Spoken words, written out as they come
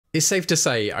It's safe to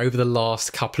say over the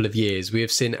last couple of years, we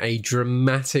have seen a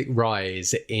dramatic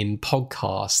rise in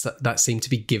podcasts that seem to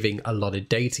be giving a lot of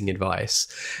dating advice.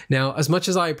 Now, as much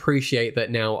as I appreciate that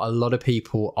now a lot of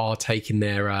people are taking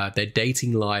their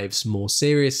dating lives more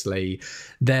seriously,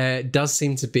 there does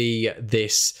seem to be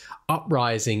this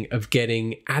uprising of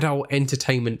getting adult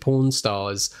entertainment porn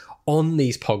stars on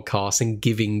these podcasts and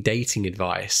giving dating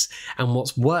advice. And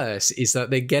what's worse is that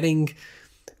they're getting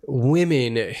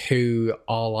women who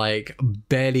are like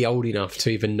barely old enough to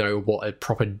even know what a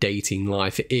proper dating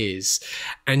life is.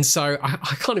 And so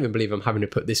I can't even believe I'm having to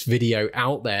put this video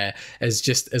out there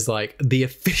as like the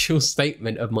official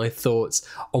statement of my thoughts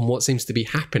on what seems to be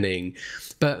happening.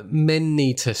 But men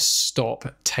need to stop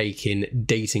taking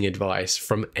dating advice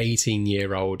from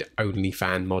 18-year-old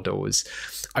OnlyFans models.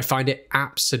 I find it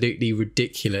absolutely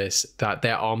ridiculous that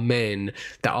there are men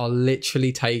that are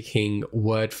literally taking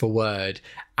word for word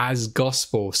as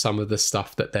gospel some of the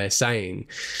stuff that they're saying.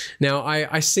 Now,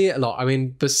 I see it a lot. I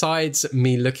mean, besides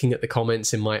me looking at the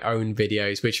comments in my own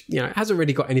videos, which, you know, it hasn't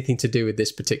really got anything to do with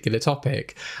this particular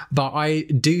topic, but I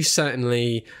do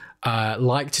certainly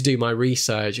like to do my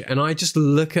research, and I just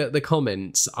look at the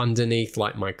comments underneath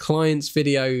like my clients'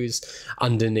 videos,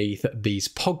 underneath these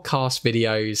podcast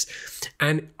videos,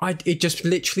 and it just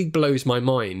literally blows my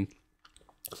mind,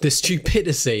 the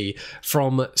stupidity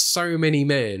from so many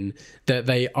men that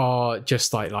they are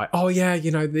just like, oh yeah, you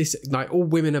know, this, like, all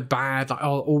women are bad, like,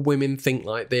 oh, all women think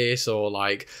like this, or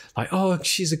like, oh,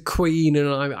 she's a queen and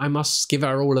I must give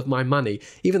her all of my money,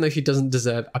 even though she doesn't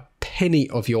deserve a penny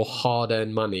of your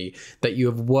hard-earned money that you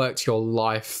have worked your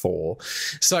life for.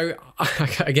 So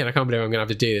again, I can't believe I'm gonna have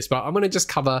to do this, but I'm gonna just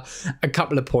cover a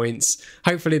couple of points.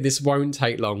 Hopefully this won't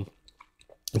take long,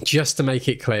 just to make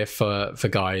it clear for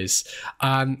guys.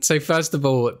 So first of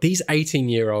all, these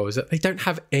 18-year-olds, they don't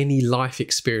have any life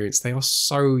experience. They are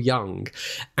so young.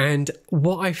 And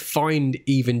what I find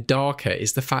even darker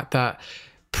is the fact that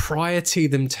prior to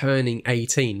them turning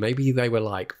 18, maybe they were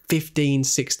like 15,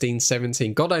 16,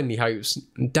 17, God only hopes,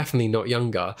 definitely not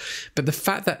younger. But the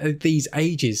fact that at these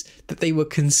ages that they were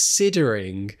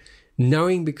considering,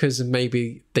 knowing because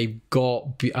maybe they've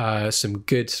got some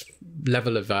good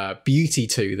level of beauty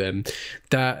to them,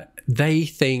 that they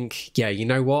think, yeah, you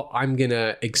know what, I'm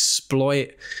gonna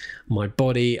exploit my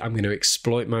body, I'm going to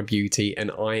exploit my beauty,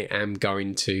 and I am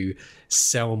going to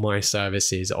sell my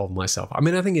services of myself. I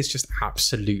mean, I think it's just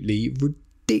absolutely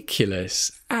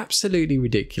ridiculous, absolutely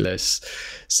ridiculous.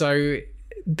 So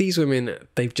these women,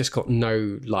 they've just got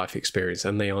no life experience,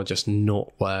 and they are just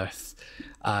not worth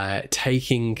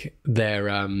taking their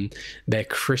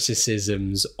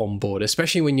criticisms on board,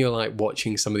 especially when you're like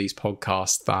watching some of these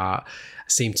podcasts that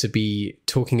seem to be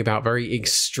talking about very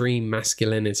extreme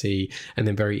masculinity and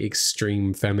then very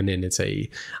extreme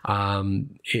femininity. Yeah,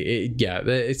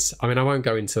 it's, I mean, I won't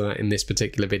go into that in this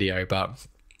particular video, but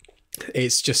it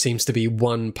just seems to be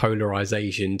one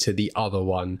polarization to the other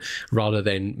one, rather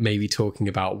than maybe talking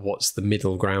about what's the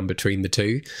middle ground between the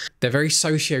two. They're very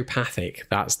sociopathic.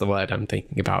 That's the word I'm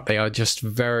thinking about. They are just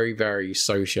very, very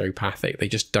sociopathic. They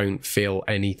just don't feel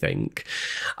anything.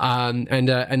 And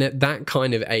at that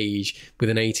kind of age, with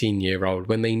an 18-year-old,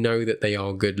 when they know that they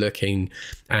are good looking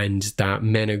and that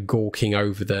men are gawking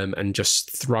over them and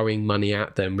just throwing money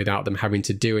at them without them having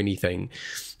to do anything,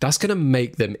 that's going to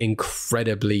make them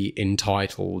incredibly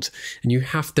entitled. And you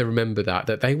have to remember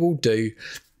that they will do,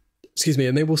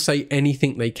 and they will say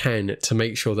anything they can to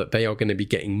make sure that they are going to be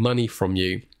getting money from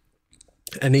you.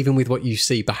 And even with what you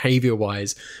see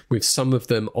behavior-wise with some of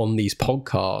them on these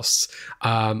podcasts,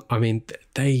 I mean,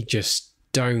 they just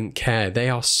don't care. They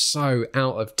are so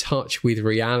out of touch with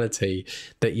reality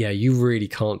that, yeah, you really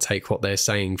can't take what they're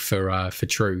saying for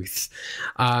truth.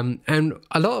 And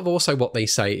a lot of also what they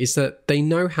say is that they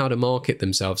know how to market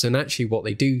themselves, and actually what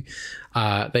they do,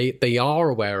 they are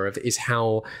aware of, is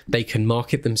how they can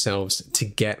market themselves to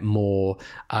get more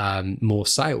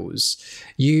sales.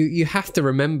 You have to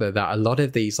remember that a lot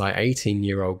of these like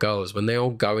 18-year-old girls, when they're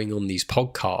all going on these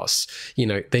podcasts, you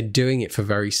know, they're doing it for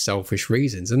very selfish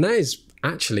reasons, and that is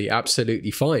actually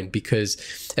absolutely fine,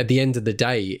 because at the end of the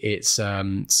day, it's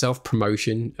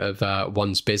self-promotion of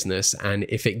one's business. And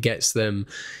if it gets them,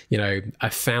 you know,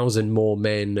 1,000 more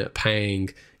men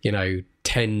paying, you know,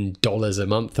 $10 a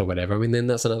month or whatever, I mean, then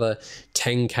that's another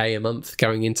 10k a month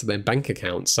going into their bank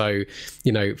account. So,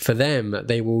 you know, for them,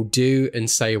 they will do and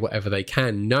say whatever they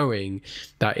can, knowing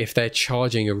that if they're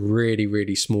charging a really,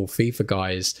 really small fee for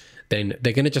guys, then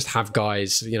they're going to just have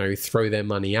guys, you know, throw their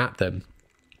money at them.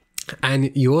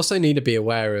 And you also need to be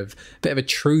aware of a bit of a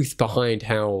truth behind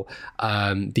how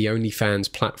the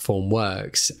OnlyFans platform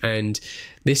works. And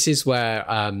this is where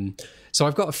So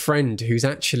I've got a friend who's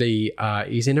actually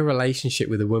he's in a relationship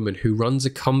with a woman who runs a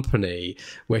company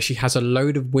where she has a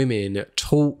load of women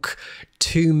talk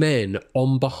to men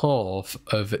on behalf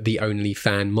of the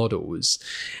OnlyFans models.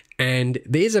 And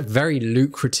there's a very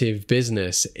lucrative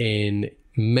business in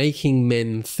making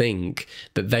men think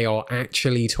that they are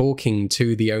actually talking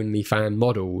to the OnlyFans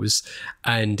models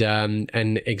and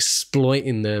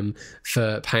exploiting them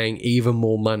for paying even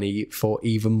more money for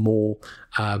even more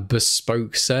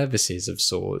bespoke services of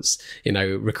sorts, you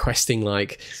know, requesting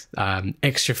like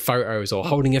extra photos or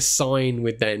holding a sign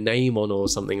with their name on or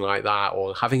something like that,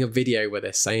 or having a video where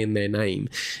they're saying their name,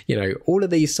 you know, all of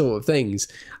these sort of things.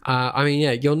 I mean,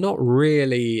 yeah, you're not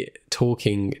really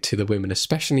talking to the women,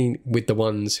 especially with the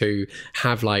ones who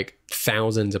have like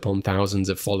thousands upon thousands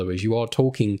of followers. You are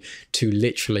talking to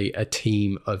literally a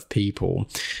team of people.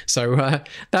 So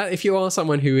that if you are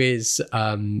someone who is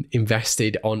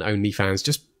invested on OnlyFans,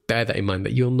 just bear that in mind,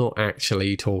 that you're not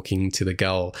actually talking to the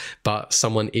girl, but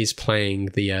someone is playing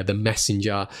the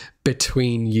messenger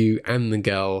between you and the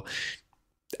girl,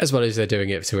 as well as they're doing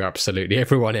it to absolutely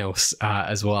everyone else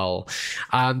as well.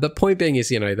 The point being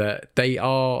is, you know, that they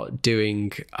are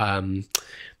doing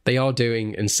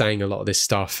and saying a lot of this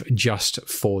stuff just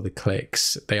for the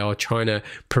clicks. They are trying to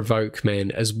provoke men,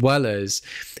 as well as,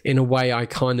 in a way, I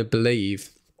kind of believe,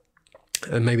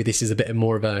 and maybe this is a bit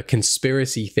more of a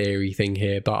conspiracy theory thing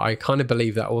here, but I kind of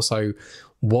believe that also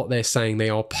what they're saying, they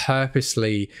are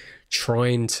purposely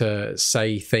trying to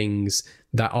say things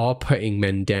that are putting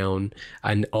men down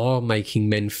and are making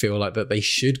men feel like that they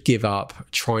should give up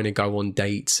trying to go on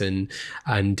dates and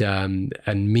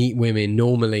meet women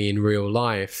normally in real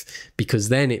life, because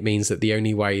then it means that the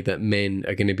only way that men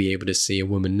are going to be able to see a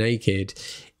woman naked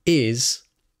is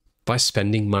by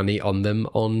spending money on them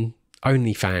on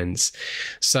OnlyFans.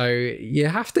 So you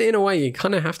have to, in a way, you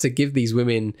kind of have to give these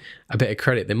women a bit of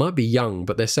credit. They might be young,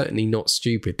 but they're certainly not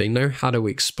stupid. They know how to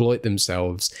exploit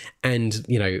themselves and,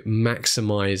 you know,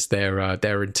 maximize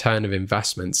their return of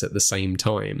investments at the same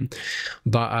time.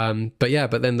 But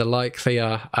then the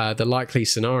likely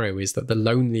scenario is that the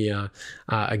lonelier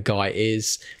a guy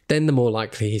is, then the more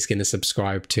likely he's going to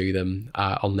subscribe to them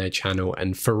on their channel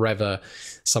and forever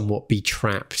somewhat be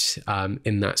trapped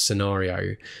in that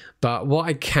scenario. But what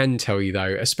I can tell you,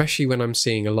 though, especially when I'm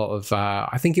seeing a lot of,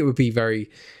 I think it would be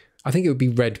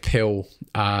red pill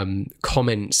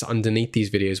comments underneath these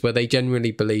videos where they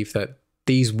genuinely believe that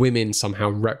these women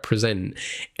somehow represent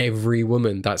every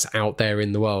woman that's out there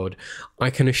in the world.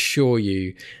 I can assure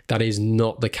you that is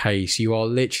not the case. You are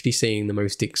literally seeing the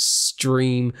most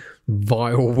extreme,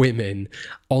 vile women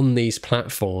on these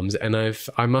platforms. And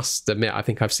I must admit, I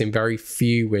think I've seen very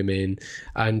few women,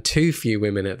 and too few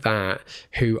women at that,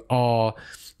 who are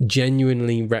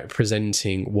genuinely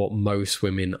representing what most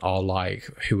women are like,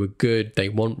 who are good. They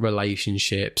want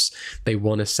relationships, they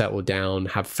want to settle down,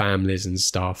 have families and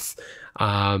stuff.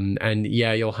 And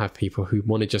yeah, you'll have people who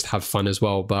want to just have fun as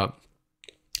well, but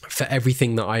for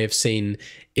everything that I have seen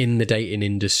in the dating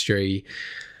industry,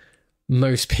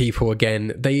 most people,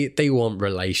 again, they want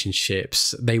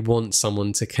relationships. They want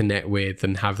someone to connect with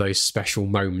and have those special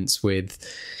moments with.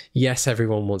 Yes,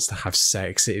 everyone wants to have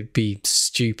sex. It'd be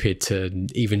stupid to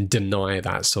even deny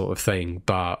that sort of thing,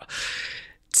 but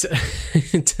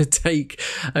to take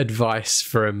advice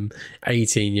from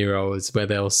 18-year-olds where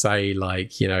they'll say,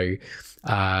 like, you know,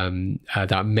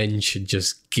 that men should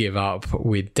just give up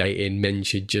with dating, men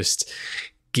should just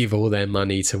give all their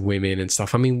money to women and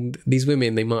stuff. I mean, these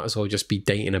women, they might as well just be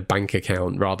dating a bank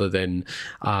account rather than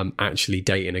actually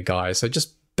dating a guy. So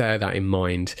just bear that in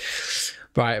mind.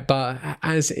 Right, but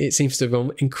as it seems to have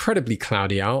gone incredibly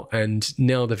cloudy out and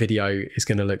now the video is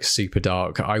going to look super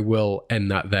dark, I will end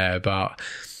that there. But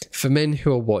for men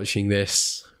who are watching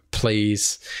this,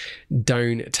 please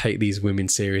don't take these women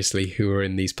seriously who are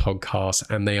in these podcasts,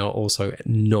 and they are also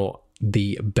not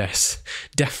the best,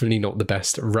 definitely not the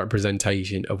best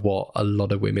representation of what a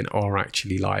lot of women are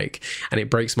actually like. And it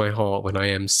breaks my heart when I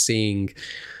am seeing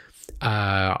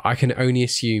I can only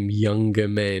assume younger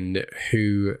men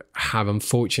who have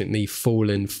unfortunately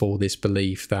fallen for this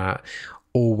belief that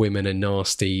all women are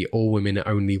nasty, all women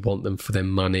only want them for their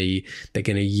money, they're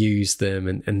going to use them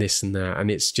and this and that. And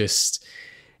it's just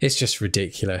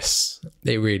ridiculous.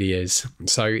 It really is.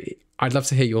 So I'd love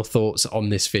to hear your thoughts on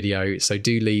this video. So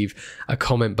do leave a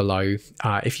comment below.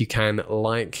 If you can,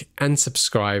 like and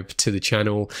subscribe to the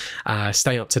channel.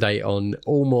 Stay up to date on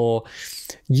all more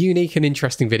unique and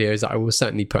interesting videos that I will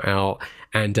certainly put out.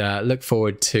 And look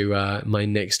forward to my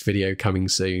next video coming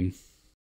soon.